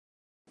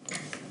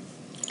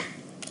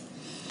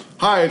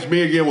Hi, it's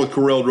me again with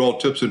Corel Draw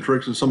Tips and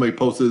Tricks, and somebody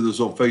posted this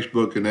on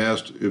Facebook and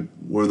asked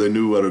where they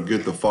knew how to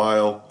get the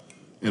file.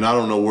 And I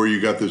don't know where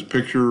you got this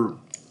picture.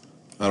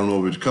 I don't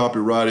know if it's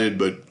copyrighted,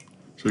 but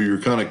so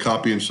you're kind of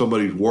copying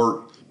somebody's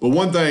work. But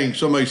one thing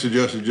somebody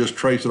suggested, just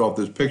trace it off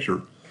this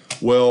picture.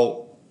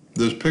 Well,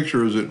 this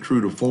picture isn't true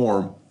to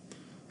form.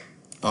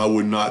 I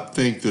would not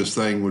think this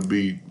thing would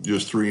be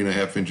just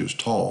 3.5 inches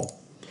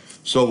tall.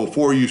 So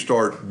before you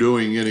start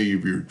doing any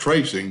of your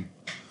tracing,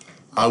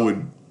 I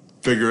would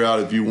figure out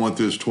if you want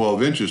this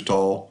 12 inches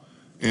tall,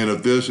 and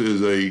if this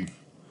is a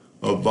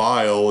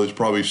vial, it's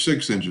probably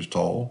 6 inches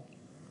tall.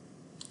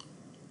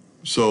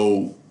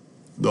 So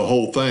the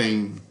whole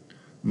thing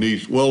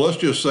needs, well, let's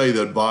just say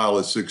that vial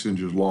is 6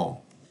 inches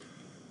long.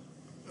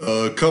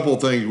 A couple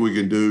of things we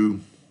can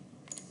do.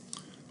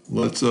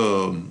 Let's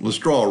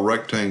draw a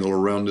rectangle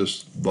around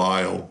this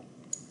vial.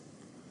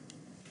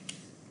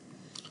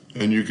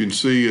 And you can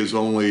see it's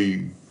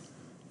only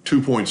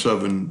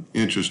 2.7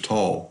 inches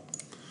tall.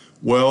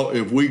 Well,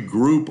 if we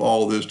group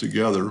all this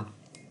together,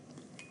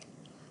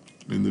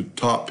 in the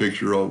top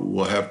picture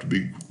will have to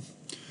be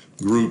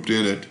grouped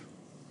in it.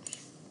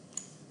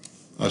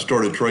 I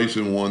started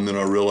tracing one, then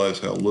I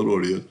realized how little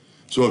it is.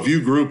 So if you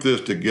group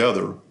this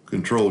together,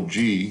 Control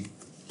G,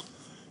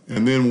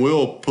 and then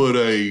we'll put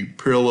a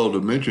parallel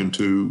dimension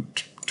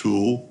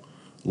tool,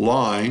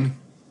 line,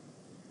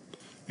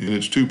 and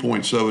it's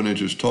 2.7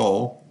 inches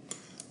tall.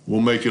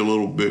 We'll make it a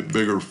little bit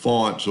bigger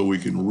font so we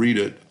can read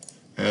it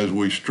as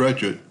we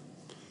stretch it.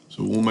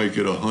 So we'll make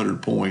it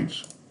 100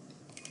 points.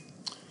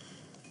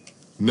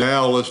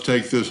 Now let's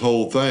take this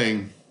whole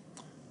thing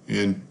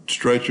and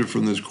stretch it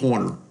from this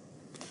corner.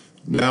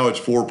 Now it's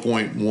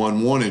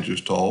 4.11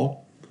 inches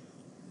tall.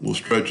 We'll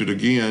stretch it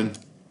again.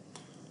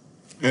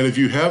 And if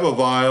you have a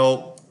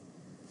vial,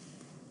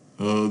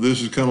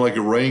 this is kind of like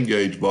a rain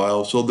gauge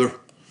vial. So they're,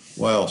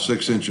 wow,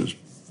 6 inches.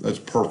 That's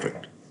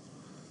perfect.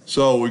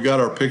 So we got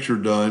our picture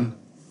done.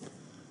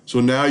 So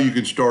now you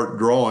can start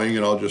drawing,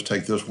 and I'll just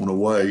take this one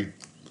away.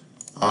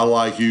 I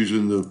like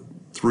using the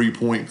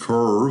 3-point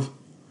curve,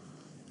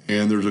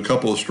 and there's a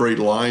couple of straight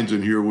lines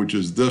in here, which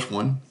is this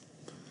one.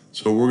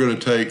 So we're going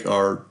to take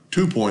our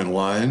 2-point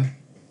line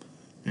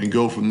and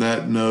go from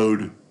that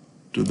node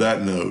to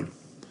that node.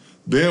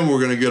 Then we're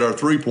going to get our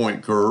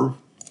 3-point curve,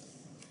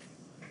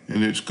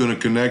 and it's going to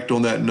connect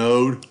on that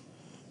node,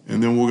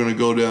 and then we're going to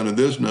go down to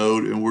this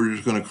node, and we're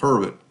just going to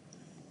curve it.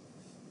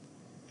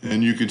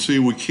 And you can see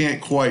we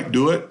can't quite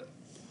do it,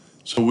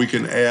 so we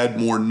can add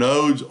more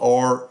nodes,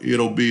 or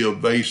it'll be a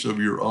vase of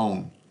your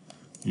own,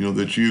 you know,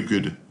 that you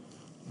could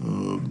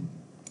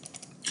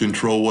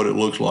control what it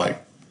looks like.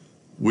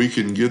 We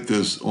can get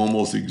this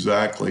almost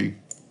exactly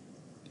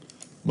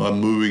by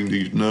moving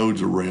these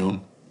nodes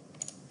around.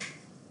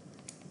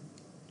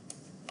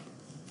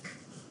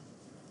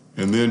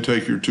 And then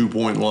take your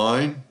 2-point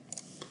line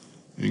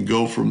and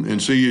go from, and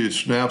see it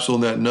snaps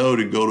on that node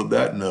and go to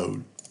that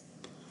node.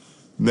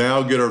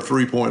 Now get our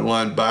 3-point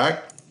line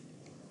back.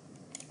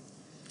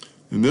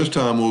 And this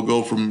time we'll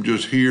go from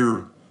just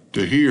here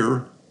to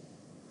here,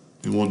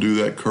 and we'll do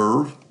that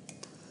curve.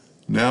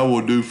 Now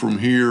we'll do from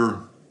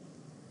here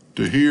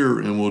to here,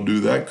 and we'll do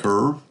that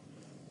curve.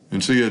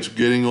 And see, it's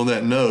getting on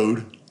that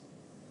node.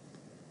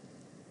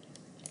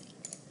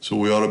 So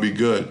we ought to be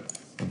good.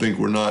 I think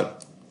we're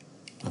not,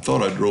 I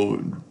thought I drove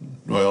it,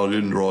 well, I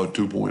didn't draw a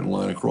 2-point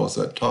line across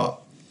that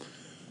top.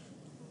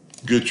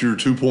 Get your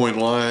 2-point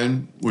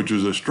line, which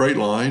is a straight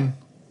line,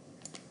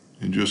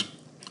 and just,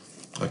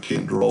 I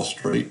can't draw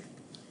straight.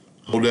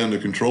 Hold down the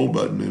control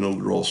button and it'll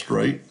draw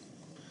straight.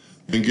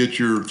 And get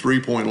your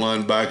 3-point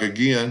line back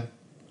again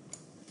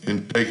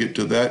and take it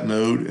to that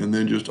node, and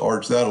then just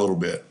arch that a little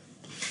bit.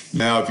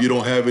 Now, if you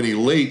don't have any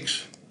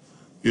leaks,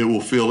 it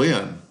will fill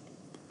in.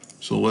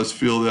 So let's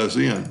fill this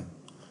in.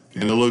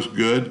 And it looks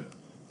good.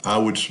 I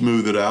would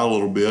smooth it out a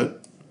little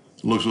bit.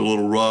 It looks a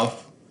little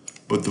rough,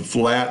 but the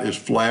flat is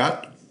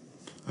flat.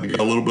 I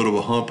got a little bit of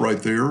a hump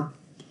right there.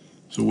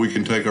 So we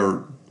can take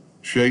our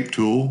shape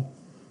tool,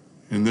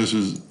 and this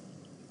is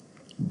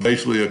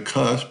basically a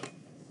cusp.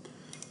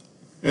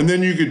 And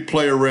then you could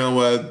play around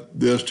with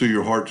this to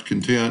your heart's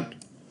content.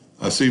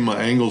 I see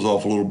my angle's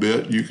off a little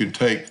bit. You can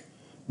take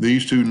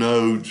these two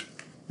nodes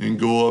and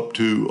go up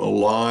to a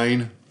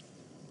line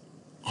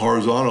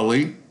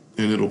horizontally,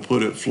 and it'll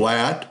put it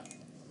flat.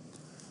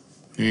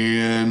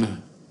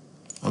 And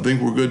I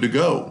think we're good to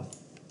go.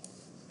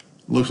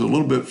 Looks a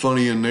little bit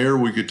funny in there.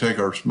 We could take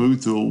our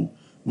smooth tool,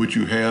 which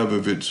you have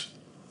if it's,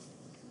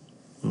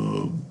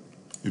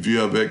 if you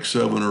have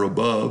X7 or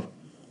above,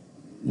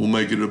 we'll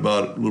make it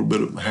about a little bit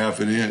of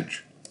 1/2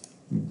 inch.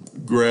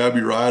 Grab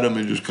your item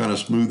and just kind of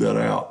smooth that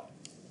out.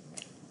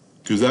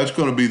 Because that's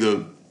going to be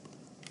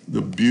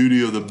the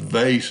beauty of the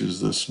vase,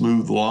 is the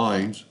smooth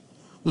lines.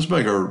 Let's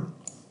make our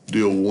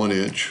deal 1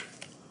 inch.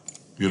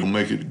 It'll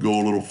make it go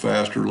a little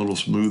faster, a little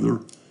smoother.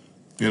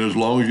 And as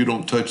long as you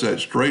don't touch that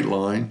straight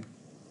line,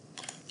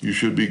 you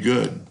should be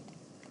good.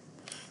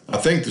 I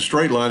think the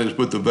straight line is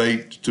put the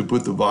vase to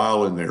put the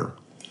vial in there.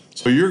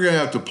 So you're going to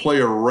have to play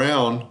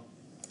around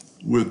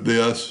with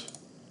this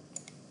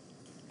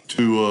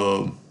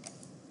to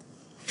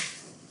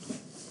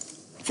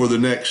for the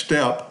next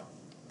step.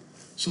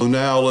 So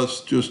now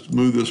let's just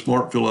move the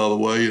smart fill out of the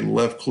way and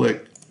left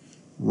click,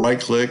 right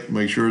click,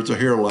 make sure it's a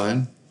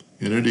hairline,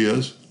 and it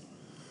is.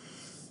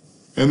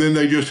 And then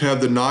they just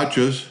have the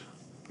notches,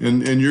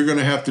 and you're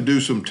gonna have to do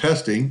some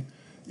testing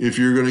if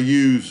you're gonna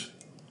use,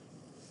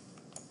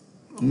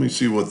 let me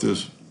see what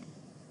this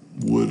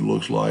wood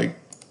looks like.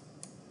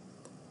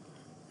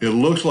 It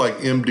looks like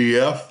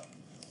MDF,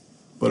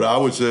 but I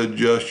would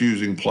suggest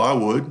using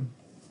plywood.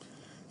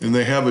 And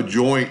they have a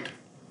joint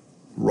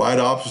right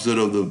opposite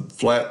of the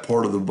flat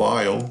part of the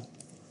vial.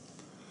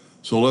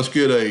 So let's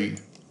get a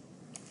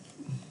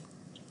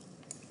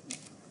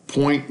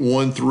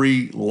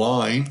 0.13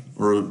 line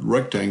or a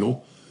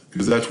rectangle,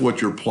 because that's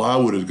what your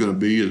plywood is going to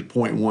be, is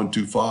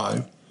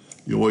 0.125.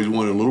 You always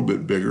want it a little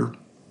bit bigger.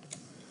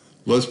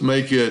 Let's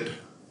make it,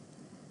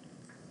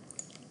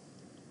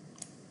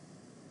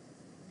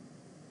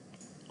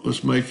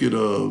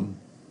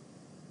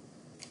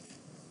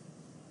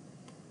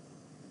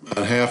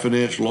 a half an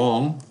inch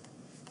long.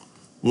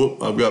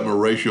 Whoop, I've got my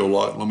ratio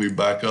locked. Let me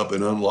back up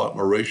and unlock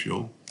my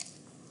ratio.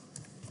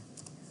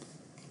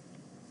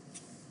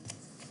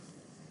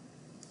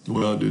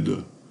 Well,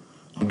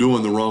 I'm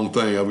doing the wrong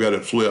thing. I've got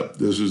it flipped.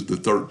 This is the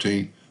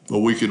 13, but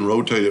we can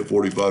rotate it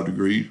 45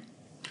 degrees,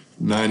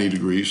 90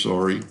 degrees,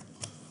 sorry.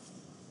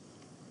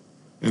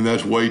 And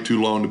that's way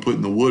too long to put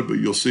in the wood, but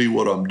you'll see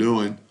what I'm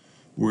doing.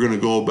 We're gonna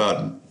go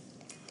about,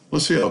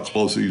 let's see how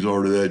close these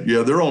are to that.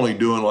 Yeah, they're only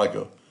doing like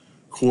a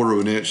quarter of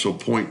an inch, so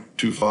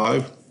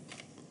 0.25.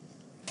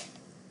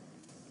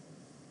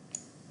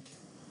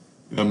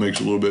 That makes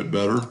it a little bit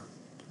better.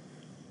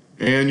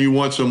 And you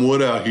want some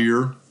wood out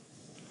here.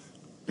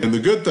 And the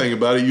good thing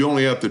about it, you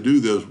only have to do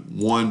this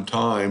one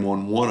time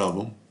on one of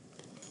them.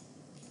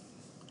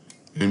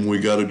 And we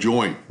got a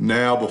joint.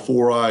 Now,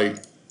 before I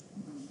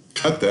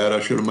cut that, I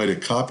should have made a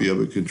copy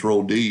of it,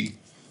 Control D,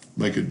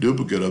 make a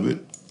duplicate of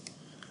it.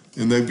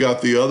 And they've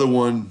got the other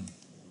one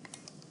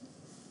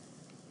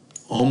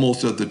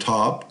almost at the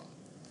top.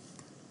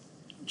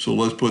 So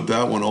let's put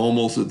that one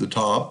almost at the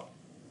top.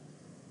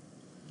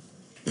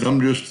 And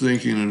I'm just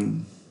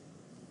thinking,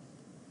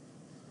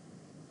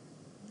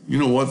 you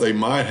know what, they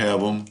might have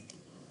them.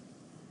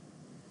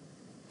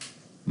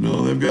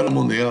 No, they've got them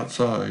on the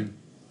outside.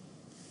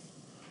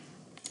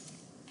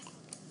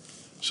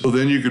 So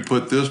then you could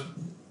put this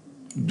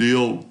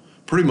deal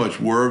pretty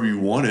much wherever you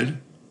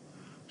wanted.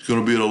 It's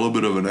going to be at a little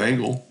bit of an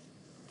angle.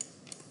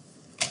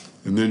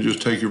 And then just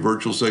take your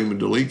virtual segment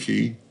delete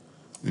key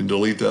and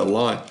delete that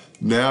line.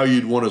 Now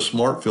you'd want to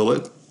smart fill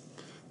it.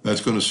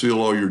 That's going to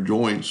seal all your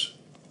joints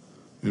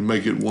and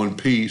make it one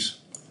piece.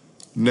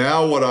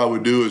 Now what I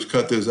would do is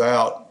cut this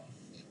out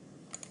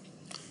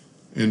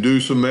and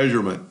do some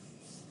measurement.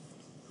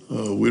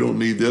 We don't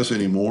need this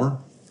anymore.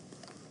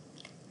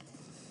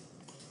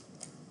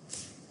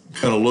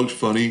 Kind of looks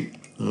funny.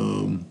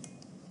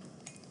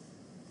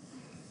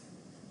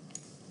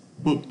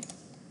 Whoop.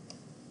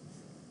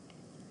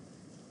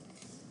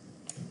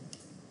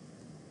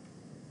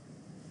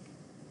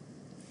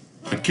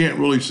 I can't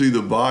really see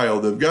the vial.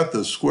 They've got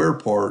the square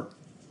part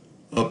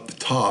up the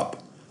top.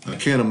 I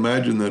can't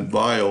imagine that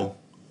vial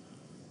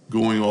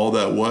going all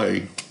that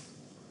way.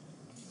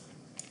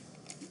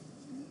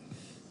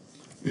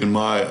 And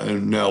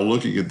now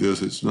looking at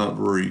this, it's not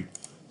very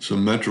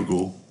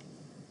symmetrical.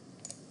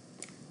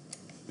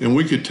 And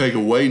we could take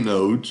away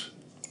nodes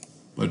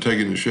by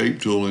taking the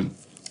shape tool and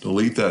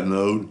delete that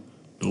node,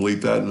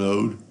 delete that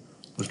node.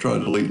 Let's try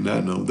deleting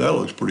that node. That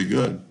looks pretty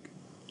good.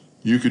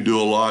 You could do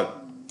a lot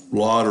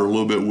or a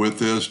little bit with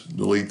this.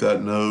 Delete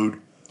that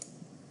node,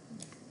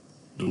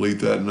 delete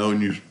that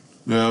node. And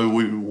no,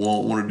 we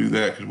won't want to do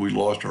that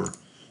because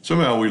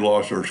somehow we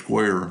lost our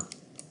square.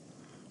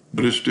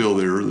 But it's still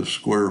there, the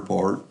square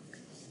part,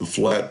 the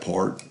flat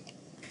part.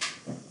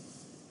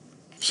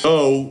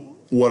 So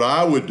what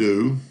I would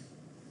do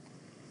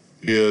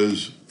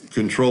is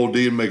Control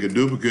D and make a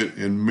duplicate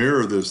and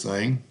mirror this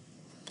thing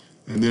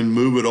and then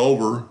move it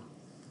over.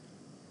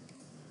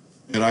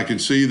 And I can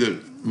see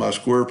that my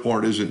square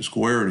part isn't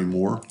square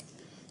anymore.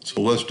 So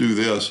let's do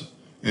this.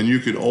 And you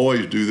could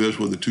always do this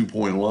with a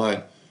 2-point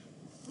line.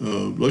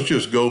 Let's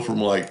just go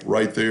from like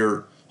right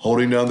there,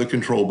 holding down the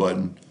control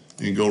button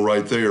and go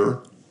right there.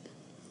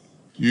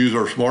 Use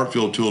our Smart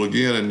Fill tool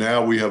again, and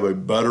now we have a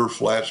better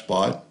flat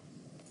spot.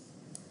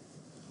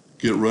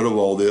 Get rid of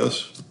all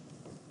this.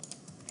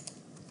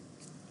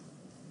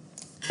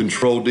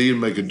 Control D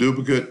and make a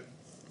duplicate.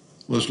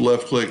 Let's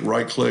left click,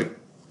 right click.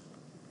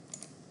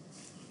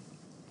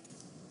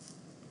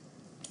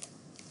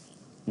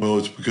 Well,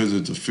 it's because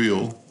it's a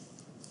fill.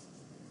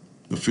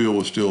 The fill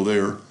was still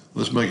there.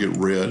 Let's make it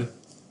red.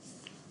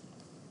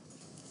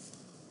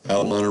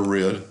 Outliner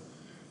red.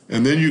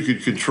 And then you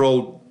could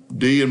Control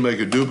D and make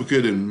a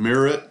duplicate and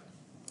mirror it.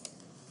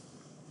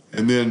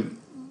 And then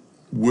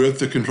with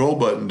the control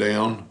button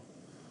down,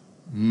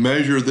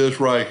 measure this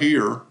right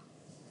here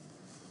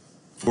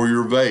for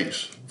your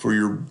vase, for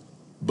your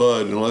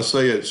bud. And let's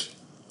say it's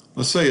a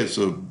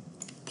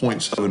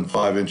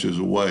 0.75 inches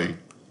away.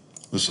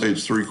 Let's say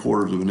it's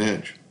 3/4 of an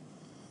inch.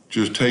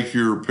 Just take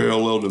your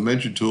parallel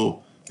dimension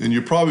tool And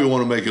you probably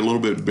want to make it a little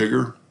bit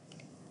bigger.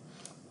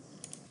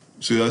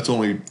 See, that's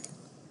only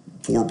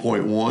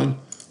 4.1.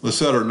 Let's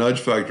set our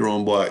nudge factor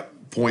on by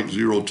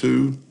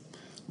 0.02.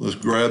 Let's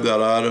grab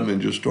that item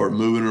and just start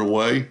moving it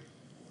away.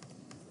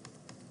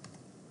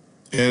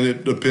 And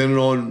it depending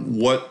on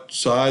what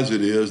size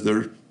it is,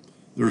 there's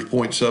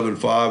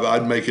 0.75.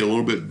 I'd make it a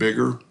little bit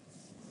bigger.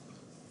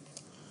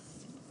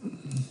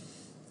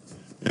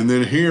 And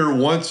then here,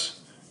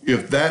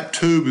 if that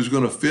tube is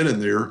going to fit in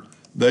there,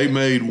 they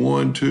made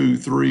 1, 2,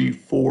 3,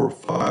 4,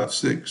 5,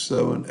 6,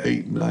 7,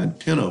 8, 9,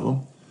 10 of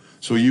them.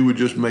 So you would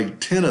just make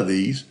 10 of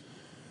these.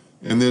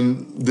 And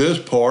then this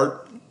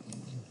part,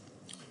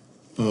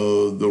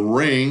 the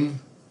ring,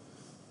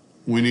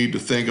 we need to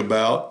think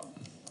about.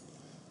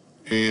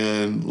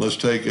 And let's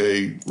take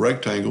a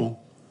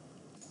rectangle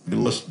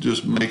and let's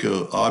just make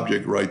an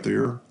object right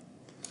there.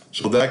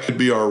 So that could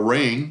be our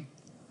ring.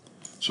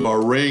 So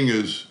our ring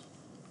is,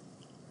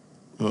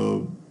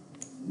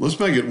 let's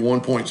make it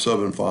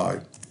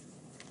 1.75.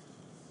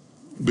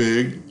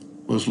 Big.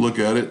 Let's look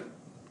at it.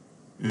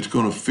 It's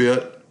going to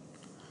fit.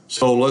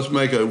 So let's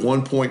make a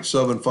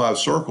 1.75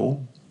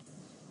 circle.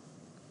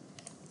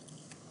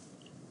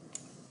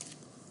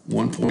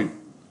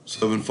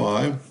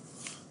 1.75.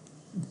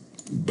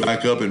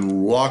 Back up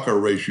and lock our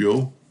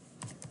ratio.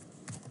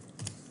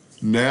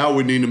 Now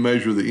we need to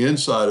measure the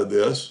inside of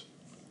this.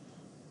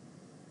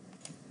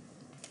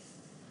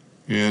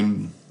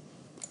 And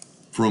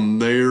from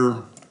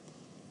there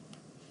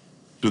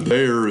to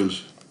there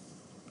is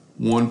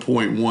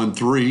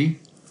 1.13.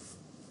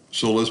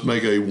 So let's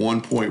make a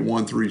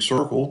 1.13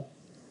 circle.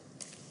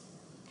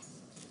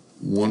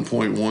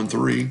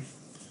 1.13.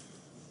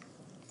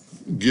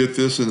 Get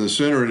this in the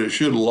center, and it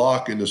should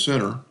lock in the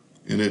center,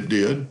 and it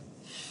did.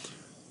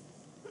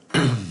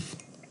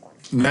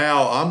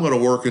 Now I'm going to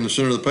work in the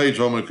center of the page,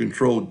 so I'm going to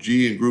Control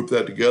G and group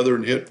that together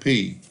and hit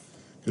P,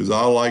 because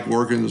I like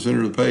working in the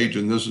center of the page,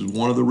 and this is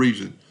one of the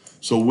reasons.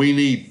 So we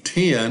need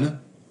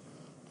 10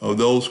 of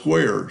those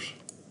squares.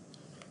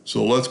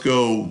 So let's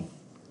go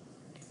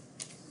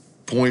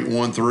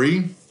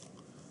 0.13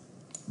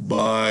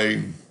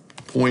 by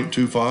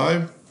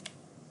 0.25.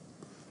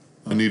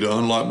 I need to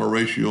unlock my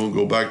ratio and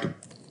go back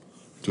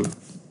to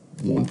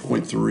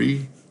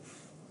 1.3.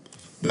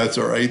 That's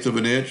our 1/8 of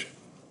an inch.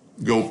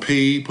 Go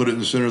P, put it in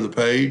the center of the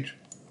page.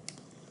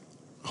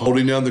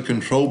 Holding down the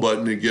control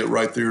button to get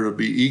right there to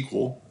be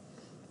equal.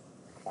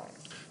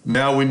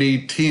 Now we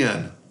need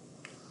 10.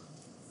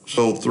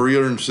 So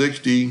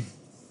 360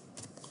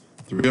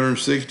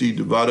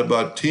 divided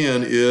by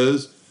 10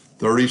 is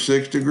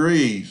 36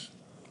 degrees.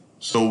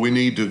 So we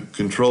need to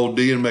Control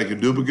D and make a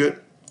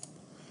duplicate.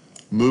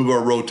 Move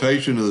our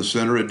rotation to the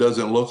center. It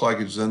doesn't look like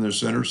it's in the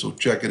center, so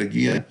check it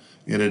again,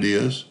 and it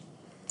is.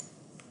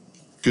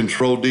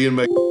 Control D and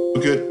make a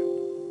duplicate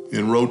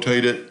and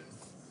rotate it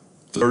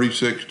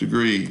 36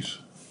 degrees.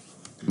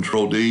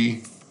 Control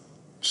D,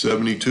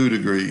 72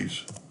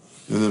 degrees.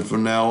 And then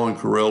from now on,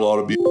 Corel ought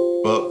to be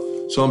up.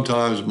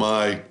 Sometimes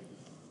my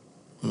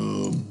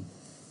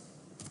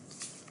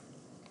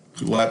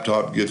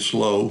laptop gets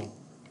slow.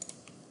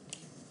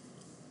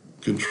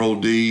 Control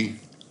D,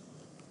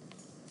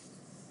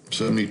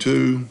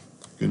 72,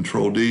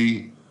 Control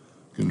D,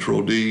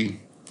 Control D,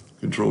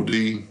 Control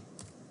D.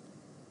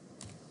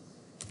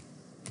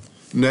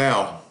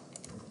 Now,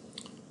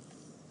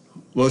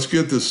 let's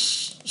get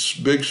this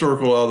big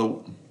circle out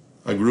of the,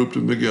 I grouped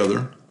them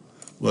together.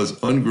 Let's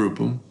ungroup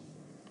them.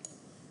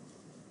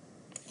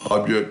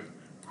 Object,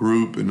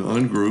 group, and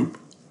ungroup.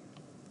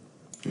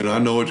 And I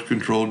know it's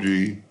Control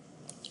G.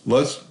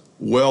 Let's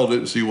weld it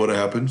and see what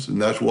happens,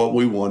 and that's what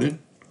we wanted.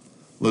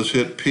 Let's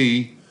hit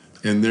P,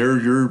 and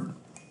there's your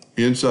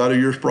inside of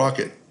your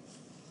sprocket.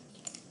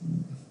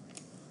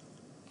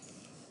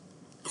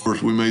 Of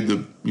course, we made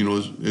the,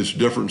 it's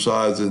different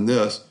size than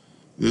this.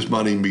 This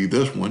might even be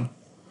this one.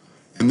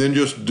 And then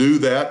just do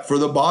that for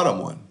the bottom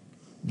one.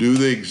 Do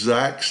the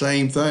exact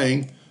same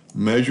thing.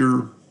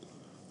 Measure,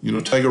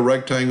 take a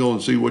rectangle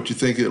and see what you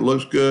think it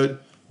looks good.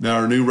 Now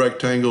our new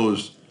rectangle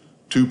is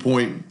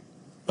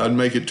I'd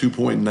make it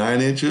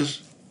 2.9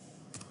 inches.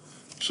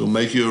 So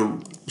make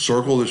you a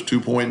circle that's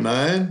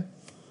 2.9.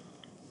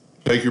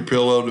 Take your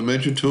parallel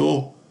dimension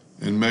tool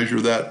and measure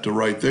that to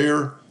right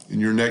there.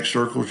 And your next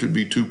circle should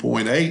be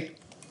 2.8.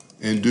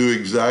 And do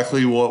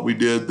exactly what we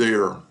did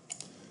there.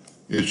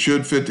 It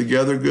should fit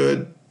together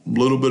good. A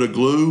little bit of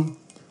glue.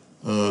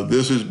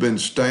 This has been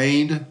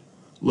stained.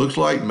 Looks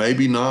like,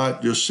 maybe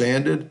not, just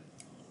sanded.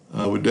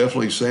 I would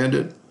definitely sand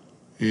it.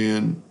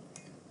 And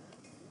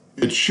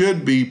it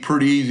should be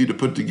pretty easy to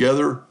put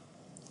together.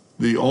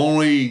 The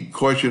only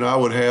question I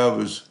would have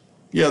is,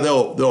 yeah,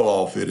 they'll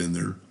all fit in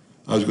there.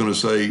 I was going to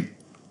say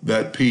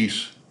that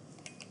piece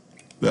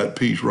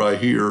right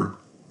here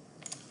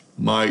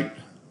might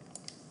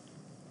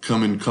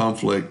come in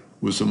conflict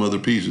with some other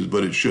pieces,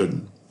 but it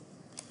shouldn't.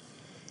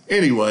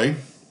 Anyway,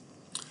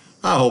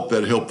 I hope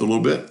that helped a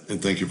little bit,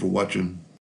 and thank you for watching.